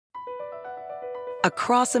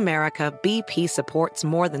Across America, BP supports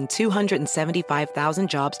more than 275,000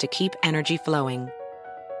 jobs to keep energy flowing.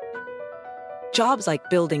 Jobs like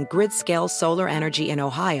building grid-scale solar energy in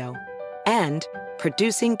Ohio and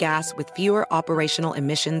producing gas with fewer operational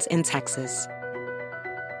emissions in Texas.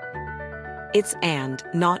 It's and,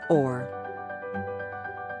 not or.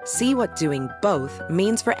 See what doing both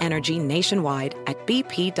means for energy nationwide at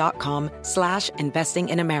bp.com/investing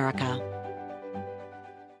in America.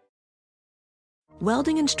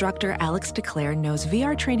 Welding instructor Alex DeClaire knows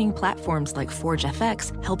VR training platforms like Forge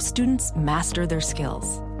FX help students master their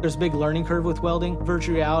skills. There's a big learning curve with welding.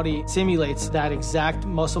 Virtual reality simulates that exact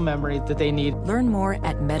muscle memory that they need. Learn more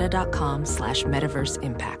at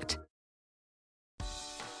meta.com/metaverseimpact.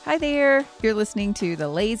 Hi there. You're listening to the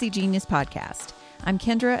Lazy Genius Podcast. I'm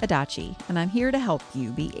Kendra Adachi, and I'm here to help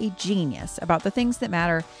you be a genius about the things that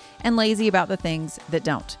matter and lazy about the things that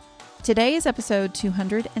don't. Today is episode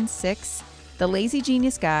 206, The Lazy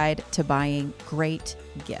Genius Guide to Buying Great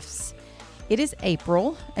Gifts. It is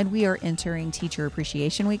April, and we are entering Teacher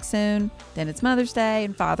Appreciation Week soon. Then it's Mother's Day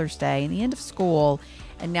and Father's Day and the end of school.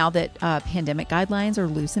 And now that pandemic guidelines are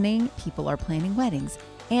loosening, people are planning weddings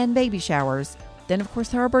and baby showers. Then, of course,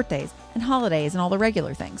 there are birthdays and holidays and all the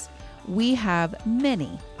regular things. We have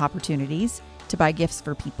many opportunities to buy gifts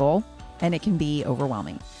for people, and it can be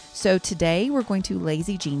overwhelming. So today we're going to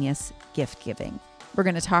Lazy Genius gift giving. We're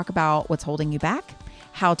going to talk about what's holding you back,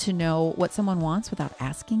 how to know what someone wants without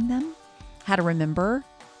asking them, how to remember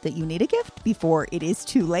that you need a gift before it is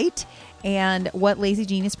too late, and what Lazy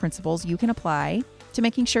Genius principles you can apply to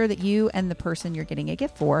making sure that you and the person you're getting a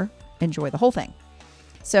gift for enjoy the whole thing.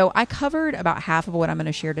 So I covered about half of what I'm going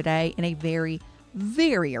to share today in a very,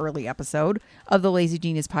 very early episode of the Lazy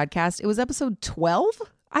Genius Podcast. It was episode 12,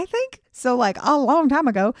 I think. So like a long time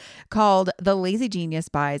ago, called The Lazy Genius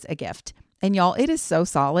Buys a Gift. And y'all, it is so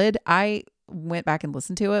solid. I went back and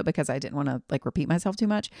listened to it because I didn't want to repeat myself too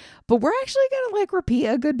much, but we're actually going to repeat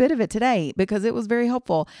a good bit of it today because it was very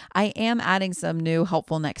helpful. I am adding some new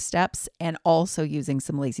helpful next steps and also using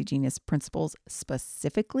some Lazy Genius principles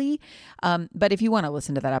specifically. But if you want to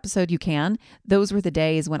listen to that episode, you can. Those were the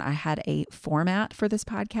days when I had a format for this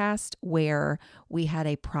podcast where we had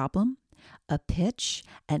a problem, a pitch,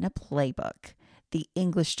 and a playbook. The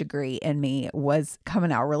English degree in me was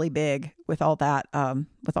coming out really big with all that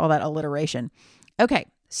alliteration. Okay,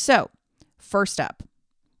 so first up,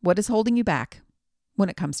 what is holding you back when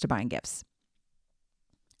it comes to buying gifts?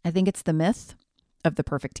 I think it's the myth of the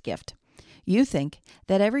perfect gift. You think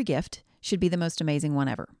that every gift should be the most amazing one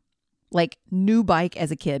ever, like new bike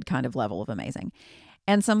as a kid kind of level of amazing.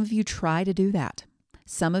 And some of you try to do that.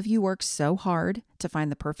 Some of you work so hard to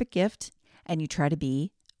find the perfect gift, and you try to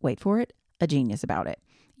be, wait for it, a genius about it.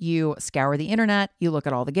 You scour the internet, you look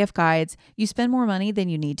at all the gift guides, you spend more money than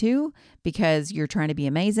you need to because you're trying to be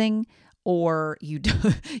amazing, or you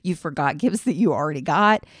forgot gifts that you already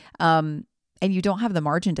got, and you don't have the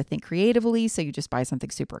margin to think creatively, so you just buy something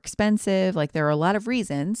super expensive. Like there are a lot of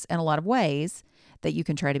reasons and a lot of ways that you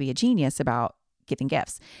can try to be a genius about giving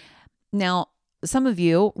gifts. Now, some of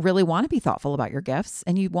you really want to be thoughtful about your gifts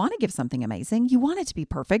and you want to give something amazing. You want it to be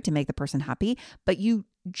perfect and make the person happy, but you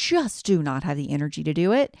just do not have the energy to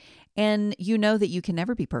do it. And you know that you can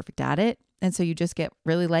never be perfect at it. And so you just get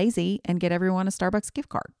really lazy and get everyone a Starbucks gift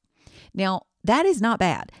card. Now, that is not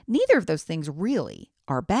bad. Neither of those things really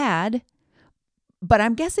are bad, but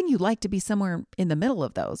I'm guessing you like to be somewhere in the middle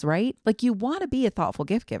of those, right? Like you want to be a thoughtful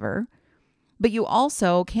gift giver, but you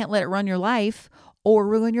also can't let it run your life or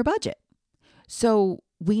ruin your budget. So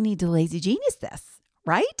we need to Lazy Genius this,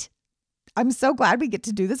 right? I'm so glad we get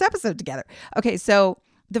to do this episode together. Okay, so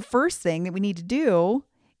the first thing that we need to do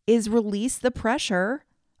is release the pressure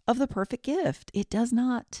of the perfect gift. It does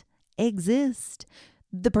not exist.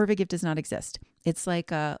 The perfect gift does not exist. It's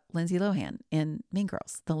like Lindsay Lohan in Mean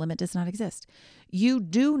Girls. The limit does not exist. You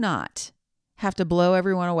do not have to blow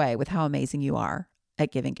everyone away with how amazing you are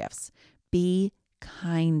at giving gifts. Be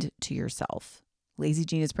kind to yourself. Lazy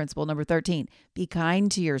Genius principle number 13, be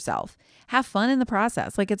kind to yourself. Have fun in the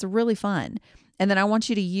process. Like it's really fun. And then I want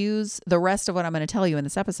you to use the rest of what I'm going to tell you in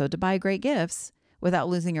this episode to buy great gifts without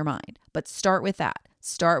losing your mind. But start with that.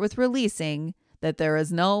 Start with releasing that there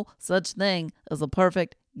is no such thing as a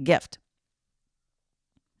perfect gift.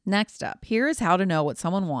 Next up, here is how to know what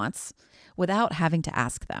someone wants without having to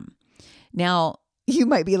ask them. Now, you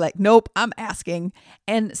might be like, nope, I'm asking.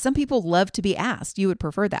 And some people love to be asked. You would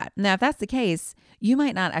prefer that. Now, if that's the case, you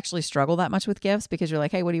might not actually struggle that much with gifts because you're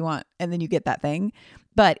like, hey, what do you want? And then you get that thing.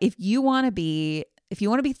 But if you want to be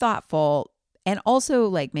thoughtful and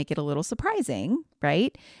also make it a little surprising,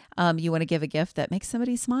 right? You want to give a gift that makes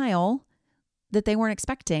somebody smile, that they weren't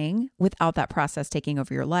expecting without that process taking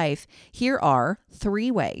over your life. Here are 3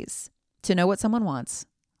 ways to know what someone wants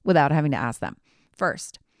without having to ask them.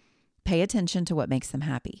 First, pay attention to what makes them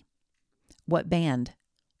happy. What band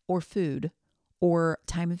or food or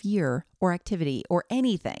time of year or activity or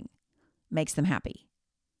anything makes them happy.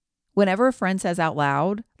 Whenever a friend says out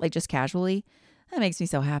loud, like just casually, that makes me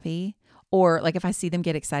so happy. Or like if I see them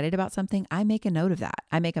get excited about something, I make a note of that.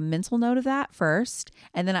 I make a mental note of that first,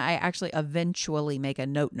 and then I actually eventually make a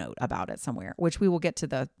note about it somewhere, which we will get to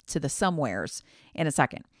the somewheres in a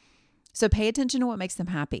second. So pay attention to what makes them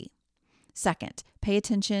happy. Second, pay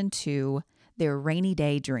attention to their rainy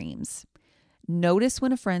day dreams. Notice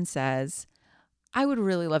when a friend says, I would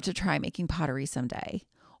really love to try making pottery someday.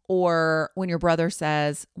 Or when your brother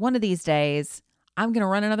says, one of these days, I'm going to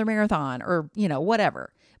run another marathon, or,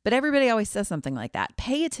 whatever. But everybody always says something like that.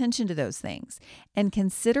 Pay attention to those things and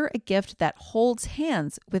consider a gift that holds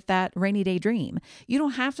hands with that rainy day dream. You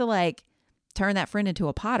don't have to turn that friend into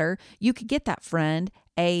a potter. You could get that friend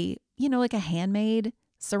a handmade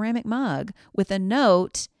ceramic mug with a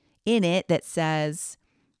note in it that says,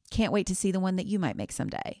 can't wait to see the one that you might make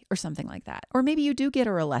someday, or something like that. Or maybe you do get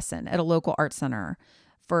her a lesson at a local art center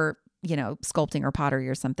for, sculpting or pottery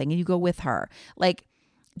or something, and you go with her.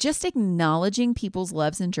 Just acknowledging people's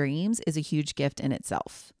loves and dreams is a huge gift in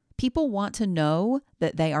itself. People want to know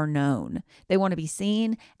that they are known. They want to be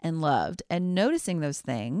seen and loved. And noticing those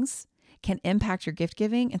things can impact your gift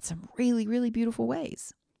giving in some really, really beautiful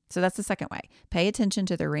ways. So that's the second way. Pay attention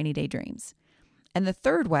to their rainy day dreams. And the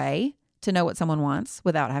third way to know what someone wants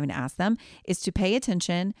without having to ask them is to pay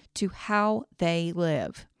attention to how they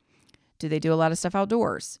live. Do they do a lot of stuff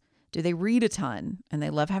outdoors? Do they read a ton and they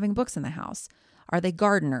love having books in the house? Are they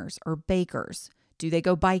gardeners or bakers? Do they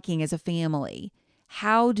go biking as a family?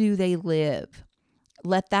 How do they live?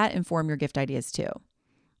 Let that inform your gift ideas too.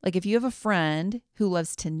 If you have a friend who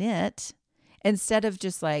loves to knit, instead of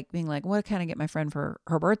just being what can I get my friend for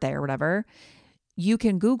her birthday or whatever, you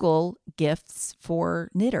can Google gifts for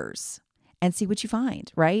knitters and see what you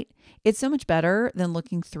find, right? It's so much better than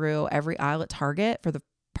looking through every aisle at Target for the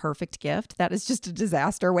perfect gift. That is just a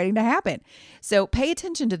disaster waiting to happen. So pay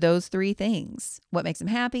attention to those 3 things: what makes them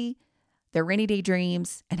happy, their rainy day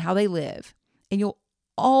dreams, and how they live. And you'll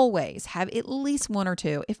always have at least 1 or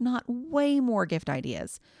 2, if not way more, gift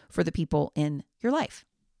ideas for the people in your life.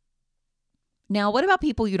 Now, what about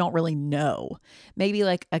people you don't really know? Maybe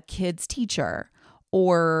like a kid's teacher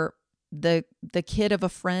or the kid of a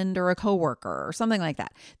friend or a coworker or something like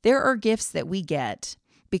that. There are gifts that we get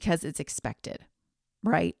because it's expected,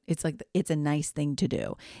 right? It's a nice thing to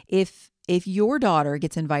do. If your daughter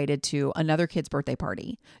gets invited to another kid's birthday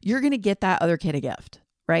party, you're going to get that other kid a gift,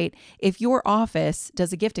 right? If your office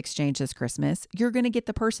does a gift exchange this Christmas, you're going to get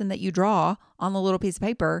the person that you draw on the little piece of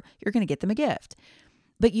paper, you're going to get them a gift.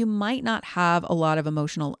 But you might not have a lot of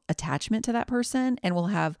emotional attachment to that person and will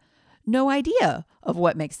have no idea of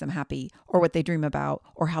what makes them happy or what they dream about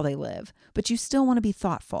or how they live. But you still want to be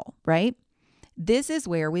thoughtful, right? This is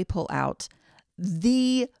where we pull out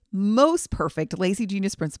the most perfect Lazy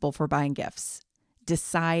Genius principle for buying gifts.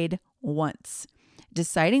 Decide once.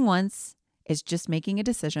 Deciding once is just making a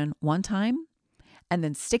decision one time and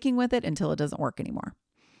then sticking with it until it doesn't work anymore.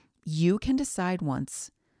 You can decide once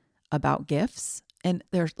about gifts, and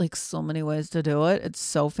there's so many ways to do it. It's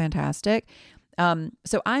so fantastic.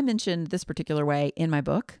 So I mentioned this particular way in my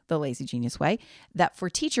book, The Lazy Genius Way, that for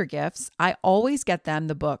teacher gifts, I always get them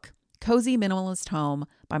the book Cozy Minimalist Home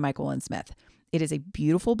by Michael Lynn Smith. It is a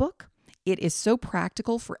beautiful book. It is so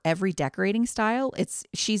practical for every decorating style.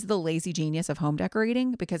 She's the lazy genius of home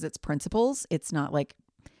decorating because it's principles. It's not like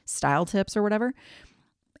style tips or whatever.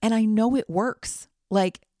 And I know it works.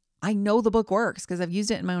 I know the book works because I've used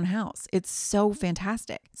it in my own house. It's so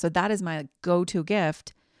fantastic. So that is my go-to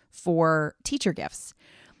gift for teacher gifts.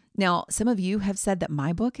 Now, some of you have said that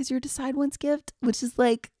my book is your decide once gift, which is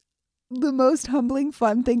the most humbling,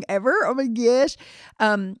 fun thing ever. Oh my gosh.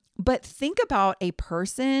 But think about a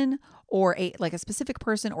person or a specific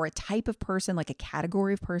person or a type of person, like a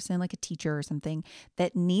category of person, like a teacher or something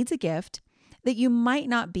that needs a gift that you might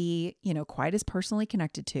not be, quite as personally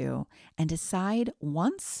connected to, and decide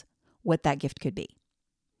once what that gift could be.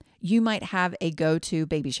 You might have a go-to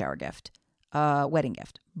baby shower gift, a wedding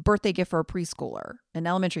gift, birthday gift for a preschooler, an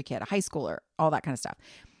elementary kid, a high schooler, all that kind of stuff.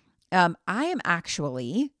 I am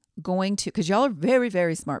actually going to, because y'all are very,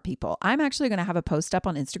 very smart people, I'm actually going to have a post up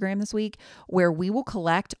on Instagram this week where we will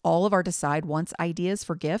collect all of our decide once ideas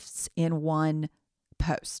for gifts in one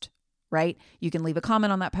post, right? You can leave a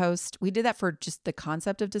comment on that post. We did that for just the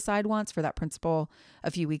concept of Decide Once for that principle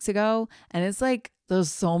a few weeks ago. And it's like,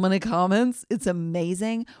 there's so many comments. It's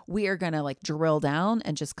amazing. We are going to like drill down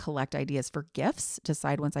and just collect ideas for gifts,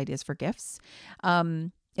 Decide Once ideas for gifts.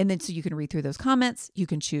 And then so you can read through those comments. You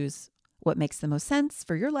can choose what makes the most sense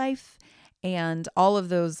for your life. And all of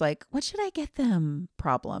those like, what should I get them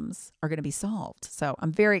problems are going to be solved. So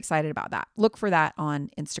I'm very excited about that. Look for that on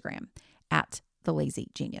Instagram at The Lazy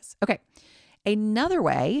Genius. Okay. Another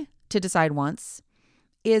way to decide once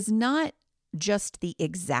is not just the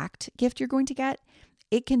exact gift you're going to get.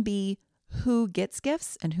 It can be who gets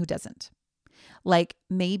gifts and who doesn't. Like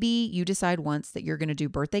maybe you decide once that you're going to do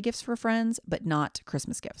birthday gifts for friends, but not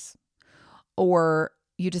Christmas gifts. Or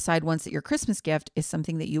you decide once that your Christmas gift is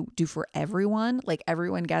something that you do for everyone. Like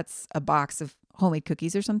everyone gets a box of homemade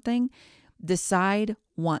cookies or something. Decide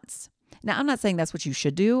once. Now, I'm not saying that's what you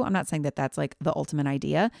should do. I'm not saying that that's like the ultimate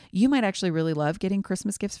idea. You might actually really love getting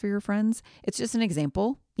Christmas gifts for your friends. It's just an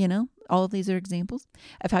example, you know, all of these are examples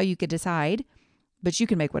of how you could decide, but you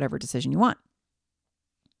can make whatever decision you want.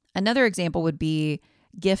 Another example would be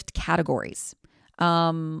gift categories.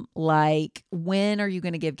 Like when are you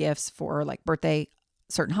going to give gifts for like birthday,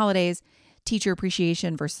 certain holidays, teacher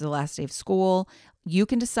appreciation versus the last day of school. You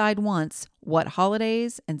can decide once what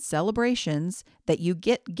holidays and celebrations that you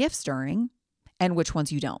get gifts during and which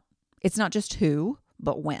ones you don't. It's not just who,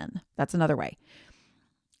 but when. That's another way.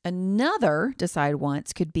 Another decide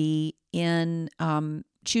once could be in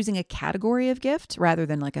choosing a category of gift rather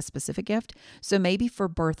than like a specific gift. So maybe for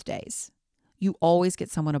birthdays, you always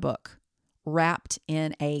get someone a book wrapped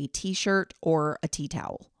in a t-shirt or a tea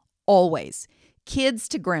towel. Always. Kids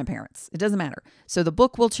to grandparents. It doesn't matter. So the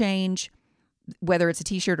book will change, whether it's a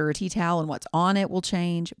t-shirt or a tea towel, and what's on it will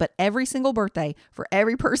change. But every single birthday for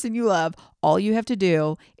every person you love, all you have to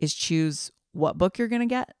do is choose what book you're going to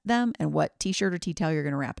get them and what t-shirt or tea towel you're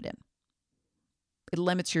going to wrap it in. It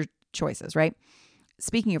limits your choices, right?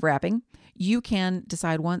 Speaking of wrapping, you can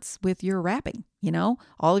decide once with your wrapping. You know,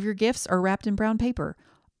 all of your gifts are wrapped in brown paper,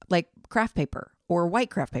 like craft paper or white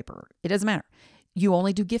craft paper. It doesn't matter. You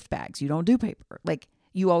only do gift bags. You don't do paper. Like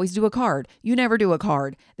you always do a card. You never do a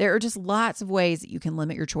card. There are just lots of ways that you can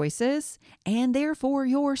limit your choices and therefore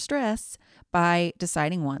your stress by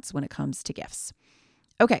deciding once when it comes to gifts.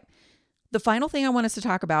 Okay. The final thing I want us to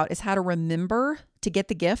talk about is how to remember to get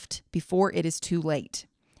the gift before it is too late.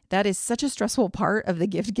 That is such a stressful part of the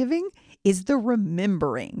gift giving is the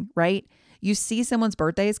remembering, right? You see someone's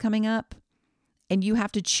birthday is coming up and you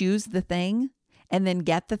have to choose the thing and then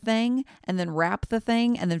get the thing and then wrap the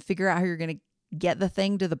thing and then figure out how you're going to get the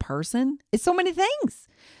thing to the person. It's so many things.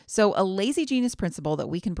 So a lazy genius principle that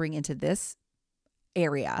we can bring into this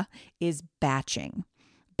area is batching.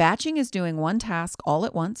 Batching is doing one task all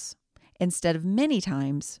at once instead of many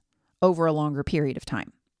times over a longer period of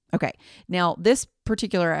time. Okay. Now, this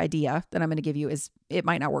particular idea that I'm going to give you it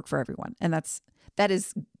might not work for everyone. And that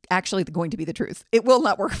is actually going to be the truth. It will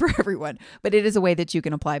not work for everyone, but it is a way that you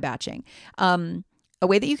can apply batching. A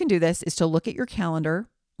way that you can do this is to look at your calendar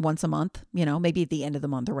once a month, you know, maybe at the end of the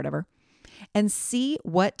month or whatever, and see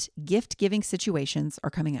what gift giving situations are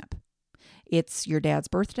coming up. It's your dad's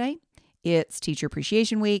birthday. It's Teacher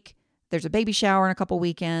Appreciation Week. There's a baby shower in a couple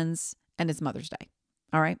weekends, and it's Mother's Day.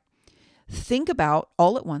 All right. Think about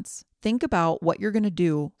all at once. Think about what you're going to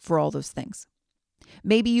do for all those things.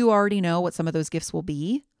 Maybe you already know what some of those gifts will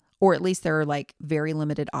be, or at least there are like very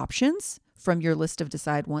limited options from your list of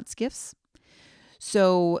decide once gifts.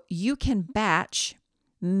 So you can batch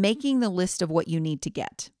making the list of what you need to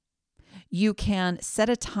get. You can set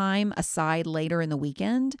a time aside later in the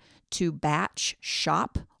weekend to batch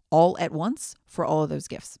shop all at once for all of those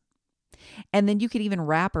gifts. And then you could even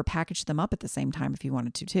wrap or package them up at the same time if you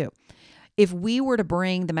wanted to too. If we were to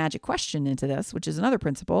bring the magic question into this, which is another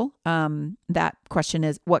principle, that question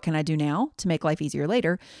is, what can I do now to make life easier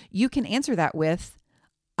later? You can answer that with,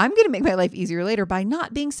 I'm going to make my life easier later by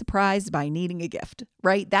not being surprised by needing a gift,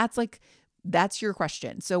 right? That's your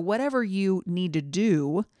question. So whatever you need to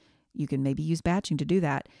do, you can maybe use batching to do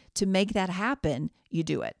that. To make that happen, you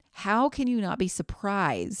do it. How can you not be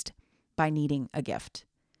surprised by needing a gift?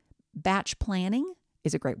 Batch planning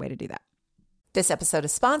is a great way to do that. This episode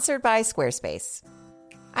is sponsored by Squarespace.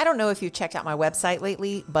 I don't know if you've checked out my website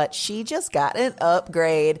lately, but she just got an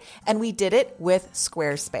upgrade, and we did it with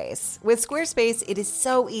Squarespace. With Squarespace, it is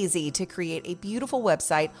so easy to create a beautiful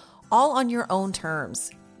website all on your own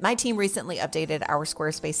terms. My team recently updated our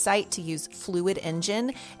Squarespace site to use Fluid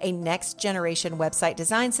Engine, a next-generation website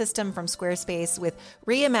design system from Squarespace with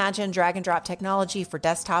reimagined drag-and-drop technology for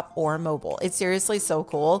desktop or mobile. It's seriously so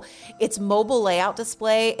cool. Its mobile layout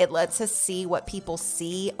display, it lets us see what people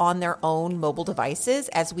see on their own mobile devices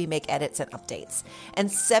as we make edits and updates. And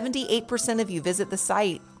 78% of you visit the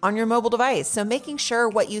site on your mobile device. So making sure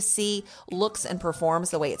what you see looks and performs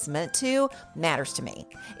the way it's meant to matters to me.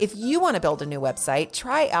 If you want to build a new website,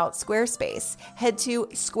 try out Squarespace. Head to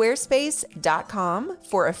squarespace.com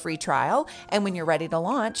for a free trial. And when you're ready to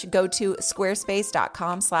launch, go to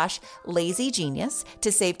squarespace.com/lazygenius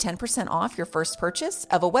to save 10% off your first purchase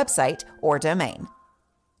of a website or domain.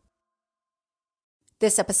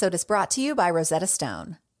 This episode is brought to you by Rosetta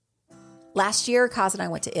Stone. Last year, Kaz and I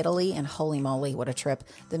went to Italy, and holy moly, what a trip.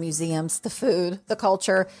 The museums, the food, the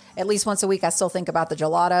culture. At least once a week, I still think about the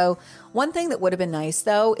gelato. One thing that would have been nice,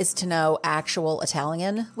 though, is to know actual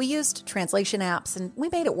Italian. We used translation apps, and we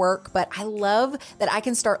made it work, but I love that I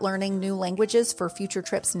can start learning new languages for future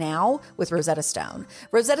trips now with Rosetta Stone.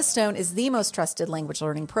 Rosetta Stone is the most trusted language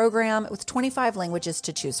learning program with 25 languages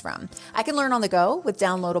to choose from. I can learn on the go with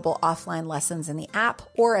downloadable offline lessons in the app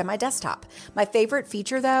or at my desktop. My favorite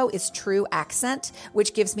feature, though, is True Accent,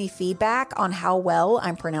 which gives me feedback on how well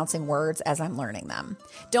I'm pronouncing words as I'm learning them.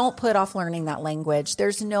 Don't put off learning that language.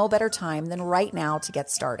 There's no better time than right now to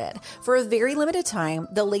get started. For a very limited time,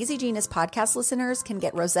 the Lazy Genius podcast listeners can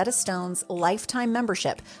get Rosetta Stone's lifetime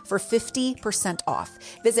membership for 50% off.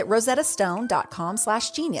 Visit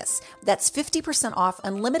rosettastone.com/genius. That's 50% off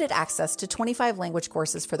unlimited access to 25 language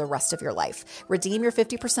courses for the rest of your life. Redeem your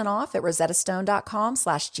 50% off at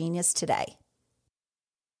rosettastone.com/genius today.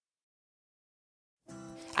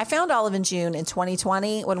 I found Olive and June in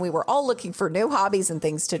 2020 when we were all looking for new hobbies and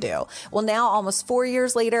things to do. Well, now, almost 4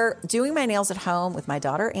 years later, doing my nails at home with my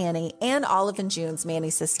daughter Annie and Olive and June's Mani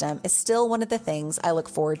system is still one of the things I look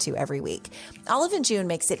forward to every week. Olive and June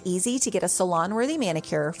makes it easy to get a salon-worthy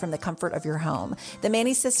manicure from the comfort of your home. The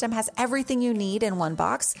Mani system has everything you need in one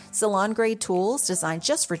box, salon-grade tools designed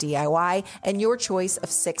just for DIY, and your choice of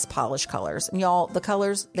 6 polish colors. And y'all, the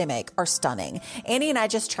colors they make are stunning. Annie and I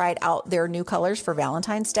just tried out their new colors for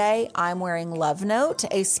Valentine's Day. I'm wearing Love Note,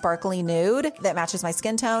 a sparkly nude that matches my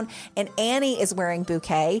skin tone, and Annie is wearing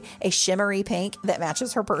Bouquet, a shimmery pink that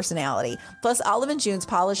matches her personality. Plus, Olive and June's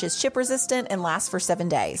polish is chip resistant and lasts for 7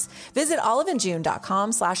 days. Visit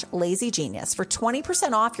oliveandjune.com/lazygenius for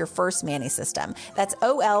 20% off your first Mani system. That's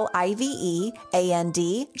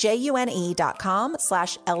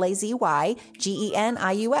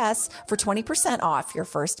oliveandjune.com/lazygenius for 20% off your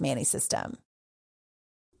first Mani system.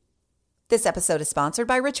 This episode is sponsored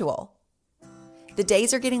by Ritual. The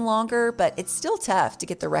days are getting longer, but it's still tough to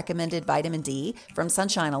get the recommended vitamin D from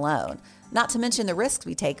sunshine alone, not to mention the risks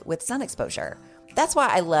we take with sun exposure. That's why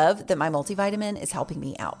I love that my multivitamin is helping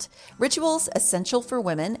me out. Ritual's Essential for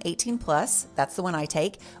Women 18+, that's the one I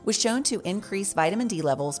take, was shown to increase vitamin D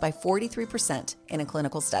levels by 43% in a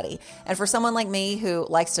clinical study. And for someone like me who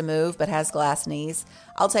likes to move but has glass knees,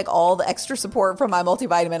 I'll take all the extra support from my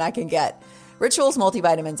multivitamin I can get. Ritual's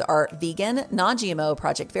multivitamins are vegan, non-GMO,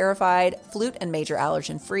 project verified, flute and major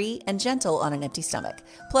allergen free, and gentle on an empty stomach.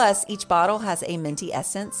 Plus, each bottle has a minty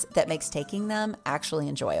essence that makes taking them actually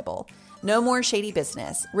enjoyable. No more shady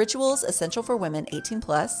business. Ritual's Essential for Women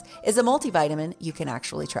 18+ is a multivitamin you can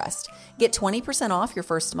actually trust. Get 20% off your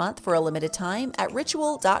first month for a limited time at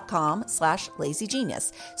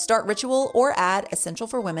ritual.com/lazygenius. Start Ritual or add Essential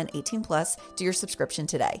for Women 18+ to your subscription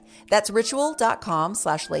today. That's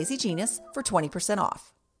ritual.com/lazygenius for 20%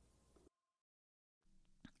 off.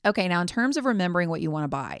 Okay, now in terms of remembering what you want to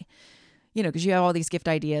buy, because you have all these gift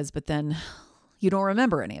ideas, but then you don't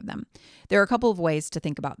remember any of them. There are a couple of ways to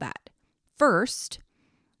think about that. First,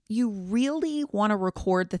 you really want to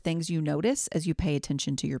record the things you notice as you pay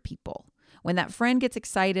attention to your people. When that friend gets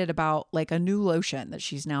excited about like a new lotion that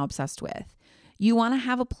she's now obsessed with, you want to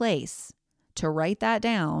have a place to write that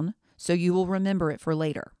down so you will remember it for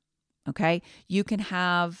later. Okay? You can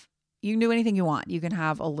do anything you want. You can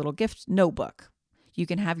have a little gift notebook. You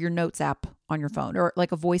can have your notes app on your phone or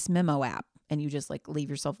like a voice memo app, and you just like leave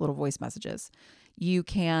yourself little voice messages. You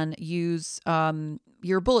can use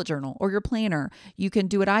your bullet journal or your planner. You can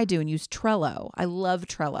do what I do and use Trello. I love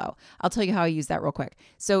Trello. I'll tell you how I use that real quick.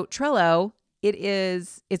 So Trello,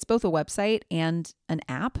 it's both a website and an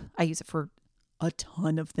app. I use it for a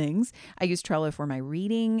ton of things. I use Trello for my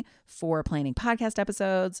reading, for planning podcast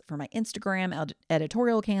episodes, for my Instagram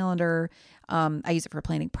editorial calendar. I use it for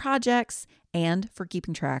planning projects and for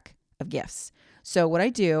keeping track of gifts. So what I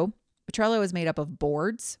do, Trello is made up of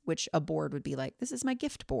boards, which a board would be like, this is my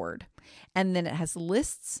gift board. And then it has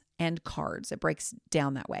lists and cards. It breaks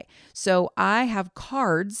down that way. So I have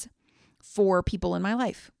cards for people in my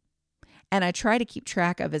life. And I try to keep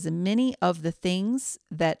track of as many of the things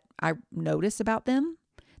that I notice about them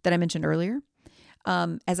that I mentioned earlier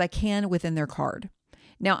as I can within their card.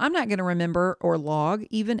 Now, I'm not going to remember or log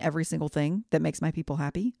even every single thing that makes my people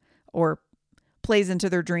happy or plays into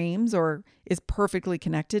their dreams or is perfectly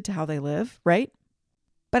connected to how they live, right?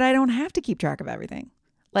 But I don't have to keep track of everything.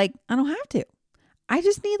 Like, I don't have to. I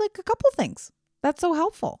just need like a couple things. That's so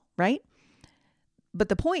helpful, right? But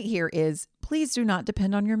the point here is, please do not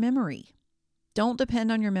depend on your memory. Don't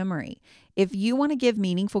depend on your memory. If you want to give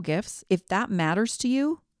meaningful gifts, if that matters to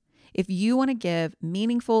you, if you want to give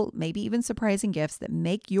meaningful, maybe even surprising gifts that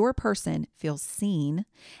make your person feel seen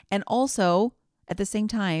and also at the same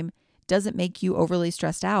time doesn't make you overly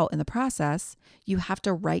stressed out in the process, you have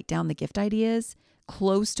to write down the gift ideas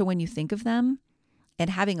close to when you think of them. And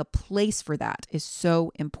having a place for that is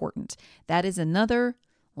so important. That is another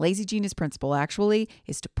Lazy Genius principle, actually,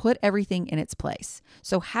 is to put everything in its place.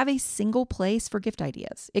 So have a single place for gift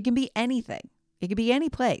ideas. It can be anything. It can be any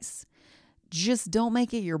place. Just don't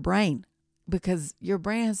make it your brain, because your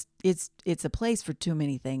brain has, it's a place for too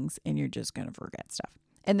many things and you're just going to forget stuff.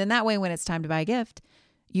 And then that way, when it's time to buy a gift,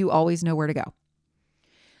 you always know where to go.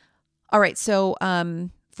 All right. So,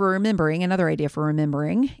 for remembering, another idea for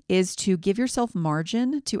remembering is to give yourself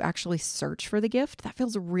margin to actually search for the gift. That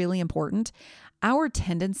feels really important. Our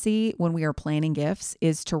tendency when we are planning gifts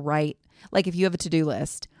is to write, like if you have a to-do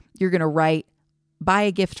list, you're going to write, buy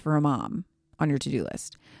a gift for a mom on your to-do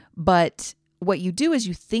list. But what you do is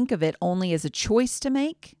you think of it only as a choice to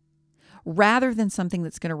make rather than something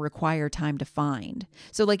that's going to require time to find.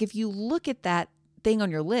 So like if you look at that thing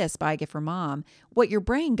on your list, buy a gift for mom, what your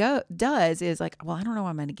brain does is like, well, I don't know what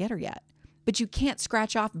I'm going to get her yet. But you can't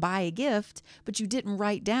scratch off buy a gift, but you didn't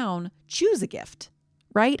write down choose a gift,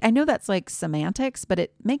 right? I know that's like semantics, but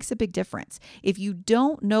it makes a big difference. If you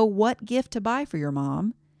don't know what gift to buy for your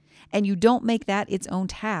mom and you don't make that its own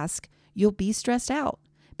task, you'll be stressed out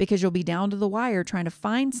because you'll be down to the wire trying to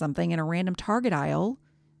find something in a random Target aisle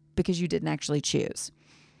because you didn't actually choose.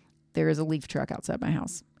 There is a leaf truck outside my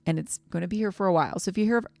house, and it's going to be here for a while. So if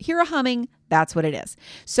you hear a humming, that's what it is.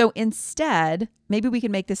 So instead, maybe we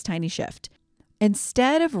can make this tiny shift.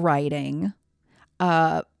 Instead of writing,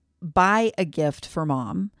 buy a gift for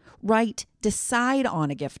mom, write decide on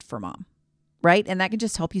a gift for mom, right? And that can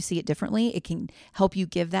just help you see it differently. It can help you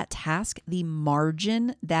give that task the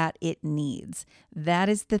margin that it needs. That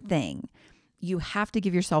is the thing. You have to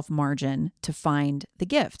give yourself margin to find the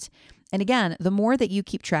gift. And again, the more that you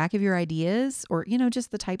keep track of your ideas or,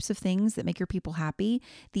 just the types of things that make your people happy,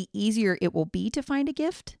 the easier it will be to find a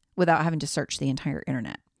gift without having to search the entire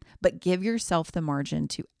internet. But give yourself the margin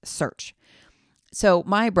to search. So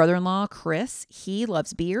my brother-in-law, Chris, he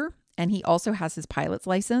loves beer and he also has his pilot's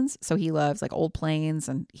license. So he loves like old planes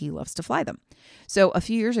and he loves to fly them. So a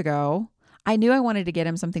few years ago, I knew I wanted to get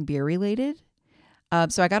him something beer related.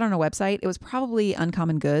 So I got on a website. It was probably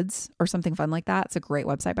Uncommon Goods or something fun like that. It's a great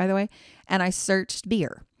website, by the way. And I searched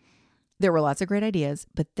beer. There were lots of great ideas.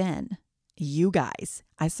 But then, you guys,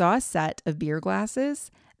 I saw a set of beer glasses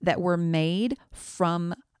that were made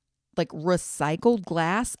from like recycled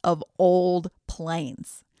glass of old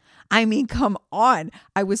planes. I mean, come on.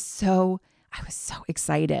 I was so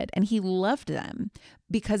excited. And he loved them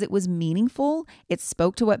because it was meaningful. It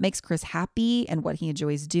spoke to what makes Chris happy and what he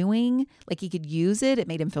enjoys doing. Like he could use it. It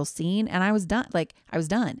made him feel seen. And I was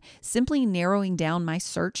done. Simply narrowing down my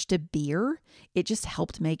search to beer, it just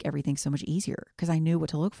helped make everything so much easier because I knew what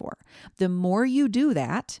to look for. The more you do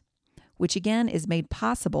that, which again is made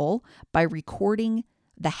possible by recording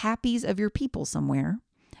the happies of your people somewhere,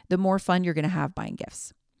 the more fun you're going to have buying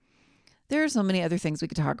gifts. There are so many other things we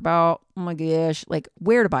could talk about. Oh my gosh, like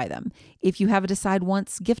where to buy them. If you have a decide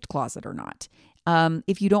once gift closet or not.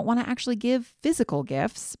 If you don't want to actually give physical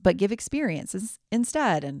gifts, but give experiences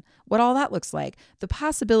instead and what all that looks like. The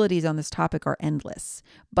possibilities on this topic are endless.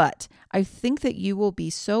 But I think that you will be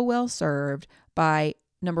so well served by,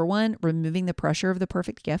 number one, removing the pressure of the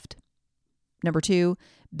perfect gift. Number two,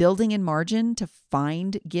 building in margin to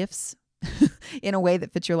find gifts in a way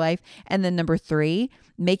that fits your life. And then number three,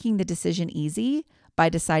 making the decision easy by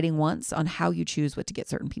deciding once on how you choose what to get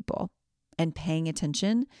certain people and paying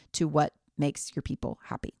attention to what makes your people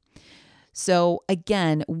happy. So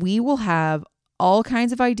again, we will have all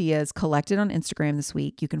kinds of ideas collected on Instagram this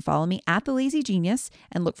week. You can follow me at The Lazy Genius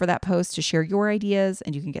and look for that post to share your ideas,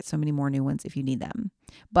 and you can get so many more new ones if you need them.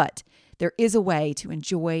 But there is a way to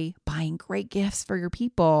enjoy buying great gifts for your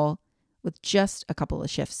people with just a couple of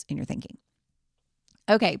shifts in your thinking.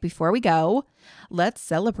 Okay, before we go, let's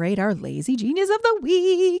celebrate our Lazy Genius of the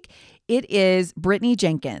Week. It is Brittany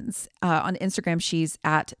Jenkins. On Instagram, she's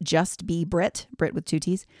at justbebrit, Brit with 2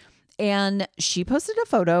 T's. And she posted a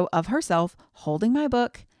photo of herself holding my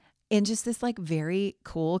book in just this like very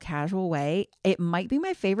cool, casual way. It might be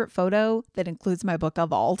my favorite photo that includes my book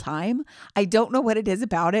of all time. I don't know what it is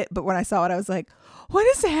about it, but when I saw it, I was like, what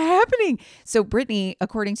is happening? So Brittany,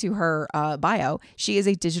 according to her bio, she is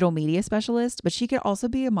a digital media specialist, but she could also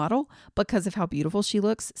be a model because of how beautiful she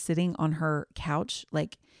looks sitting on her couch,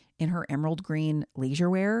 like in her emerald green leisure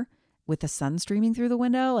wear with the sun streaming through the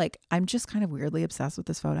window. Like, I'm just kind of weirdly obsessed with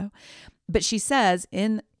this photo. But she says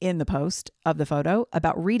in the post of the photo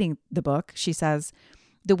about reading the book, she says,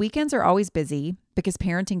 the weekends are always busy because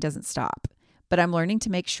parenting doesn't stop, but I'm learning to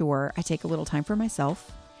make sure I take a little time for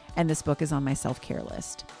myself, and this book is on my self-care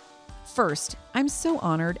list. First, I'm so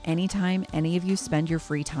honored anytime any of you spend your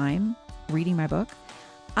free time reading my book.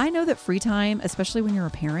 I know that free time, especially when you're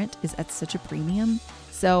a parent, is at such a premium.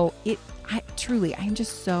 So I am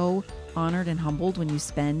just so honored and humbled when you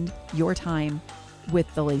spend your time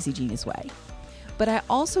with the Lazy Genius Way. But I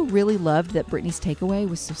also really loved that Brittany's takeaway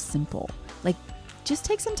was so simple. Like, just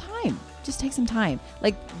take some time. Just take some time.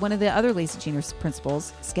 Like one of the other Lazy Genius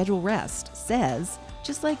principles, schedule rest, says,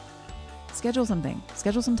 just like schedule something.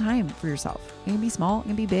 Schedule some time for yourself. It can be small, it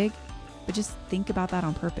can be big, but just think about that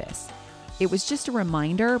on purpose. It was just a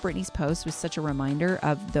reminder. Brittany's post was such a reminder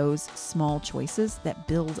of those small choices that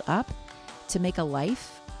build up to make a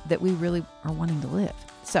life that we really are wanting to live.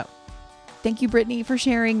 So thank you, Brittany, for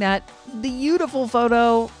sharing that beautiful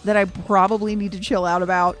photo that I probably need to chill out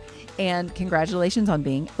about. And congratulations on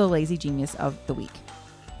being the Lazy Genius of the Week.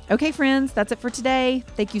 Okay, friends, that's it for today.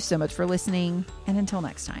 Thank you so much for listening. And until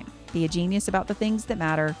next time, be a genius about the things that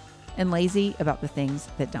matter and lazy about the things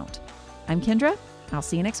that don't. I'm Kendra. I'll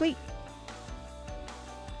see you next week.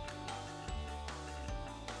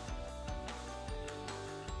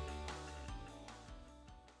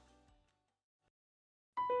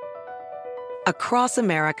 Across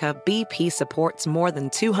America, BP supports more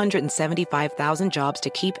than 275,000 jobs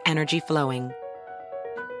to keep energy flowing.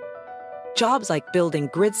 Jobs like building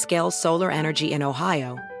grid-scale solar energy in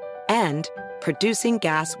Ohio and producing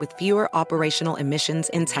gas with fewer operational emissions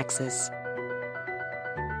in Texas.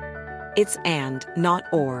 It's and, not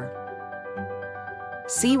or.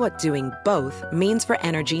 See what doing both means for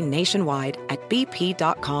energy nationwide at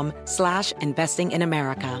bp.com/investing in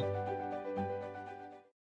America.